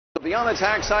Beyond the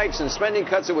tax hikes and spending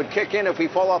cuts that would kick in if we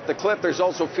fall off the cliff, there's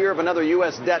also fear of another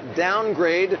U.S. debt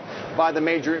downgrade by the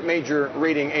major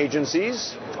rating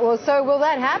agencies. Well, so will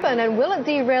that happen, and will it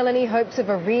derail any hopes of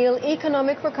a real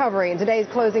economic recovery? In today's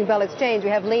closing bell exchange, we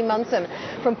have Lee Munson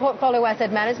from Portfolio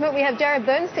Asset Management. We have Jared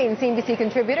Bernstein, CNBC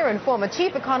contributor and former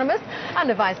chief economist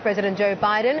under Vice President Joe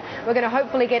Biden. We're going to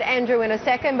hopefully get Andrew in a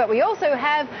second, but we also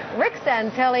have Rick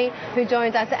Santelli, who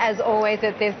joins us as always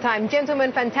at this time.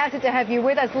 Gentlemen, fantastic to have you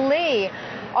with us. Lee,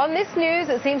 on this news,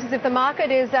 it seems as if the market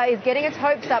is getting its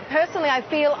hopes up. Personally, I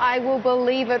feel I will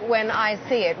believe it when I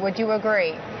see it. Would you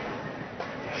agree?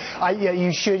 Yeah,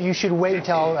 you should wait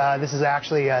until this is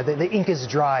actually the ink is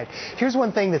dried. Here's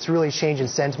one thing that's really changed in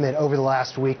sentiment over the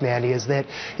last week, Mandy, is that,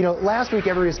 last week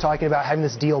everybody was talking about having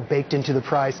this deal baked into the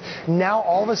price. Now,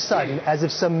 all of a sudden, as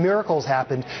if some miracles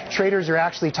happened, traders are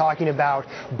actually talking about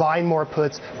buying more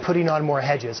puts, putting on more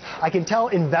hedges. I can tell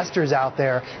investors out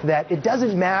there that it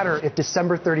doesn't matter if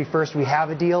December 31st we have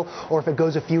a deal or if it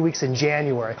goes a few weeks in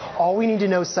January. All we need to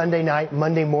know Sunday night,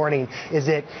 Monday morning is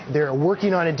that they're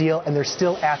working on a deal and they're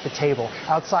still at the table.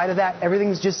 Outside of that,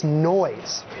 everything's just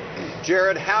noise.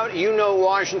 Jared, you know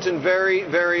Washington very,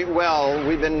 very well.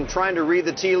 We've been trying to read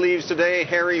the tea leaves today.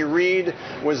 Harry Reid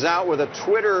was out with a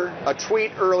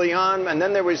tweet early on, and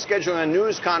then they were scheduling a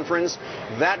news conference.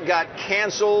 That got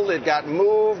canceled. It got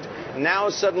moved. Now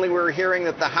suddenly we're hearing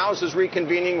that the House is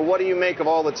reconvening. What do you make of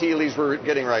all the tea leaves we're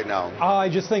getting right now? I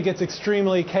just think it's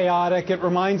extremely chaotic. It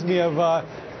reminds me of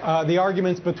the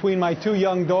arguments between my two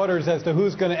young daughters as to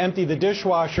who's going to empty the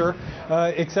dishwasher,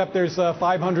 except there's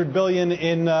 $500 billion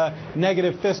in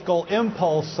negative fiscal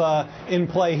impulse in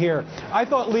play here. I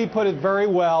thought Lee put it very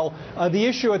well. The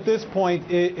issue at this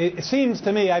point, it seems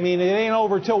to me, I mean, it ain't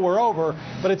over till we're over,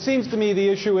 but it seems to me the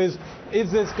issue is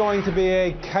this going to be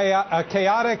a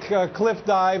chaotic cliff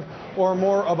dive or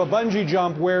more of a bungee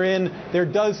jump wherein there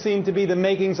does seem to be the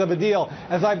makings of a deal?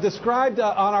 As I've described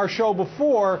on our show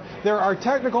before, there are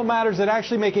technical matters that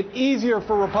actually make it easier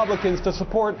for Republicans to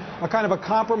support a kind of a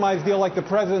compromise deal like the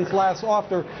president's last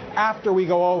offer after we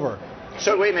go over.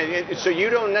 So wait a minute, so you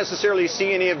don't necessarily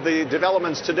see any of the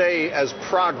developments today as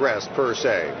progress per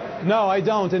se? No, I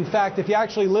don't. In fact, if you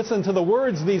actually listen to the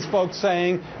words these folks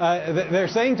saying, they're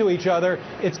saying to each other,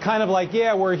 it's kind of like,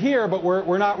 yeah, we're here, but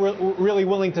we're not really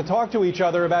willing to talk to each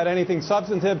other about anything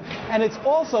substantive. And it's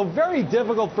also very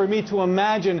difficult for me to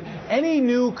imagine any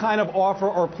new kind of offer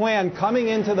or plan coming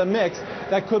into the mix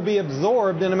that could be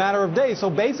absorbed in a matter of days.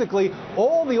 So basically,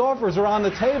 all the offers are on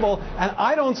the table, and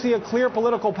I don't see a clear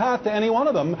political path to any one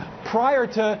of them prior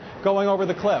to going over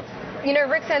the cliff. You know,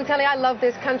 Rick Santelli, I love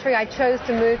this country. I chose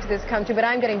to move to this country, but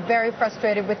I'm getting very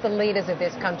frustrated with the leaders of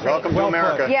this country. Welcome to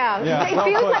America. Yeah. It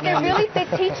feels like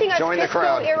they're teaching us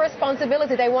fiscal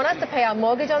irresponsibility. They want us to pay our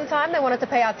mortgage on time. They want us to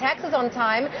pay our taxes on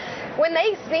time, when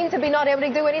they seem to be not able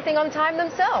to do anything on time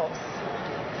themselves.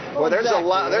 Well, there's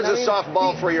a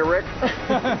softball for you, Rick.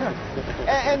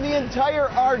 And the entire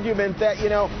argument that,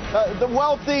 the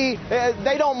wealthy,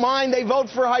 they don't mind, they vote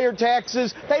for higher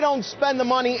taxes, they don't spend the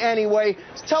money anyway.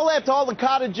 Tell that to all the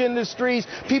cottage industries,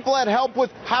 people that help with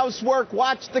housework,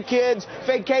 watch the kids,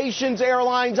 vacations,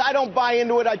 airlines. I don't buy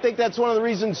into it. I think that's one of the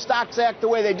reasons stocks act the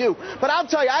way they do. But I'll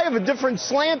tell you, I have a different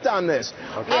slant on this.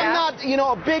 Okay. I'm not,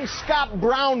 a big Scott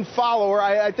Brown follower.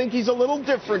 I think he's a little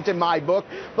different in my book.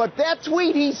 But that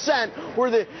tweet he sent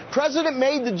where the president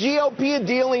made the GOP a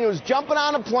deal and he was jumping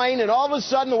on a plane, and all of a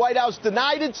sudden the White House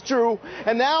denied it's true,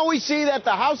 and now we see that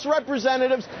the House of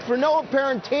Representatives, for no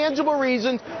apparent tangible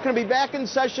reason, going to be back in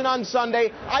session on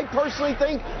Sunday. I personally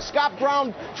think Scott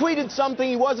Brown tweeted something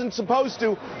he wasn't supposed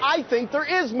to. I think there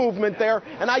is movement there,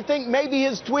 and I think maybe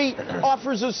his tweet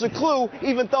offers us a clue,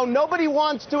 even though nobody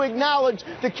wants to acknowledge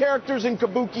the characters in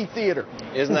Kabuki theater.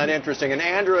 Isn't that interesting? And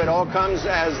Andrew, it all comes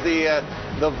as the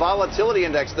volatility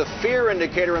index, the fear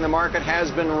indicator in the market has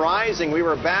been rising. We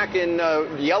were back in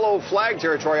yellow flag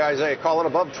territory, as I call it,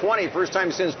 above 20, first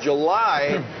time since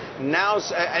July. Now,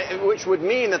 which would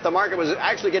mean that the market was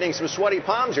actually getting some sweaty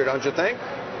palms here, don't you think?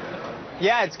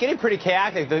 Yeah, it's getting pretty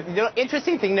chaotic. The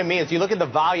interesting thing to me is you look at the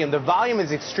volume. The volume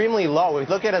is extremely low. If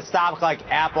you look at a stock like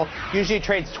Apple, usually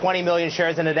trades 20 million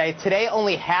shares in a day. Today,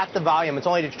 only half the volume. It's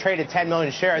only traded 10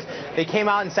 million shares. They came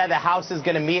out and said the House is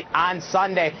going to meet on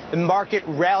Sunday. The market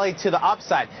rallied to the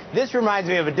upside. This reminds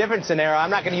me of a different scenario. I'm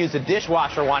not going to use the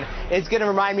dishwasher one. It's going to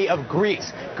remind me of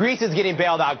Greece. Greece is getting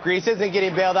bailed out. Greece isn't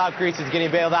getting bailed out. Greece is getting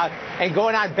bailed out, and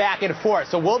going on back and forth.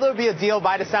 So will there be a deal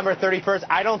by December 31st?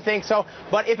 I don't think so.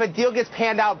 But if a deal gets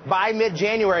panned out by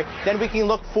mid-January, then we can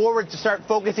look forward to start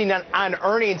focusing on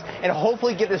earnings and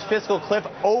hopefully get this fiscal cliff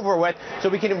over with so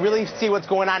we can really see what's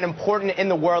going on important in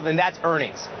the world, and that's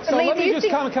earnings. So let me just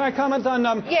comment. Can I comment on?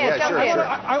 Sure.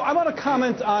 I want to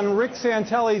comment on Rick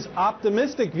Santelli's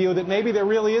optimistic view that maybe there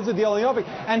really is a deal in the offing,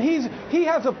 and he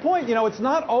has a point. You know, it's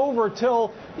not over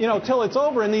till it's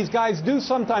over, and these guys do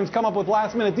sometimes come up with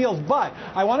last-minute deals. But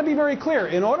I want to be very clear.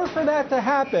 In order for that to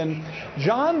happen,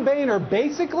 John Boehner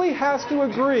basically has to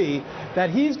agree that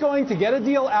he's going to get a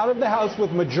deal out of the House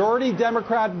with majority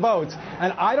Democrat votes,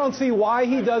 and I don't see why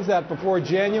he does that before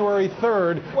January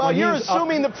 3rd. Well, you're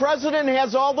assuming the president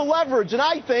has all the leverage, and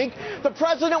I think the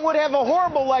president would have a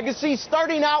horrible legacy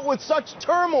starting out with such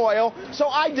turmoil, so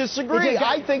I disagree.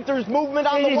 I think there's movement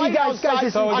on the White House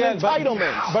side on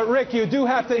entitlements. But Rick, you do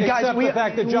have to accept the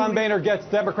fact that John Boehner gets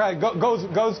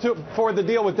goes for the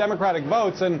deal with Democratic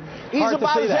votes, and he's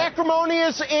about as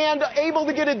acrimonious and able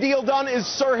to get a deal done as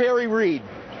Sir Harry Reid.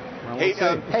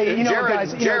 Hey, you know,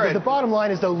 guys, the bottom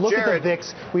line is, though, look at the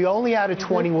VIX. We only added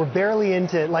 20. We're barely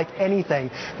into, like,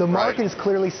 anything. The market is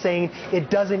clearly saying it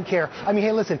doesn't care. I mean,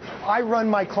 hey, listen, I run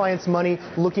my clients' money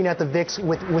looking at the VIX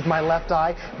with my left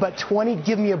eye, but 20,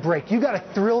 give me a break. You got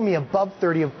to thrill me above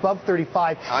 30, above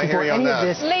 35 before any of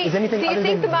this is anything other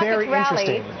than very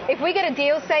interesting. If we get a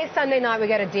deal, say Sunday night we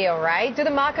get a deal, right? Do the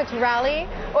markets rally,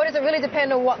 or does it really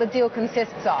depend on what the deal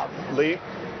consists of? Lee?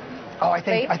 Oh, I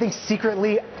think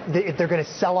secretly they're going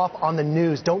to sell off on the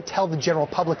news. Don't tell the general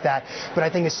public that. But I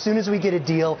think as soon as we get a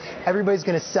deal, everybody's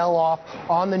going to sell off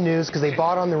on the news because they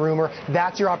bought on the rumor.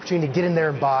 That's your opportunity to get in there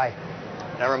and buy.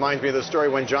 That reminds me of the story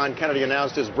when John Kennedy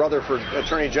announced his brother for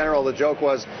Attorney General. The joke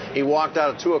was he walked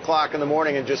out at 2 o'clock in the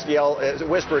morning and just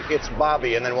whispered, "It's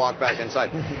Bobby," and then walked back inside.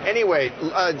 Anyway,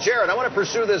 Jared, I want to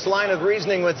pursue this line of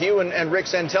reasoning with you and Rick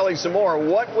Santelli some more.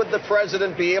 What would the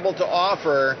president be able to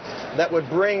offer that would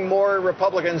bring more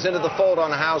Republicans into the fold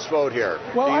on a House vote here?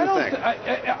 Well,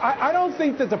 I don't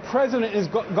think that the president is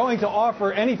going to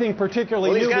offer anything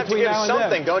particularly new between now and then. He's going to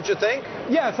have to give something, don't you think?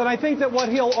 Yes, and I think that what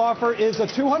he'll offer is a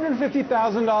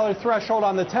 $250,000 threshold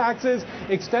on the taxes,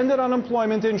 extended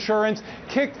unemployment insurance,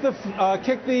 kick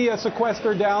the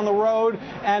sequester down the road,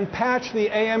 and patch the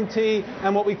AMT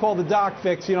and what we call the doc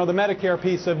fix, you know, the Medicare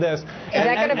piece of this. Is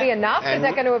that going to be enough? Is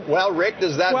that going to? Well, Rick,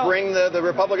 does that bring the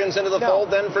Republicans into the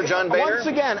fold then for John Boehner? Once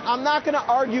again, I'm not going to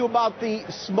argue about the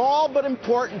small but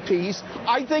important piece.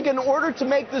 I think in order to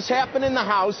make this happen in the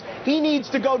House, he needs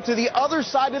to go to the other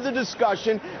side of the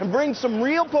discussion and bring some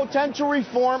real potential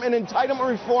reform and entitlement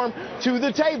reform to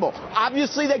the table.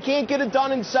 Obviously, they can't get it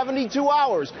done in 72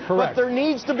 hours. Correct. But there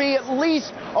needs to be at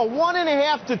least a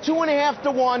 1.5 to 2.5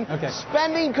 to 1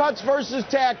 spending cuts versus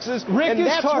taxes, and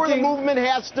that's where the movement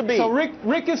has to be. So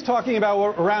Rick is talking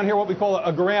about around here what we call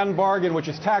a grand bargain, which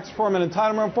is tax reform and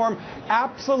entitlement reform.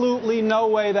 Absolutely no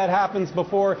way that happens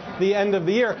before the end of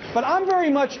the year. But I'm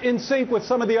very much in sync with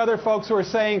some of the other folks who are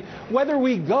saying whether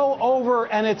we go over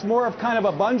and it's more of kind of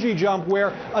a bungee jump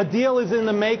where a deal is in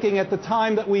the making at the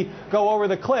time that we go over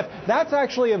the cliff. That's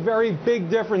actually a very big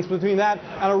difference between that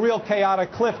and a real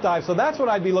chaotic cliff dive. So that's what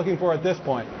I'd be looking for at this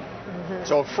point.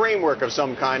 So a framework of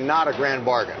some kind, not a grand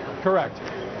bargain. Correct.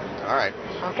 All right.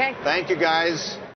 Okay. Thank you, guys.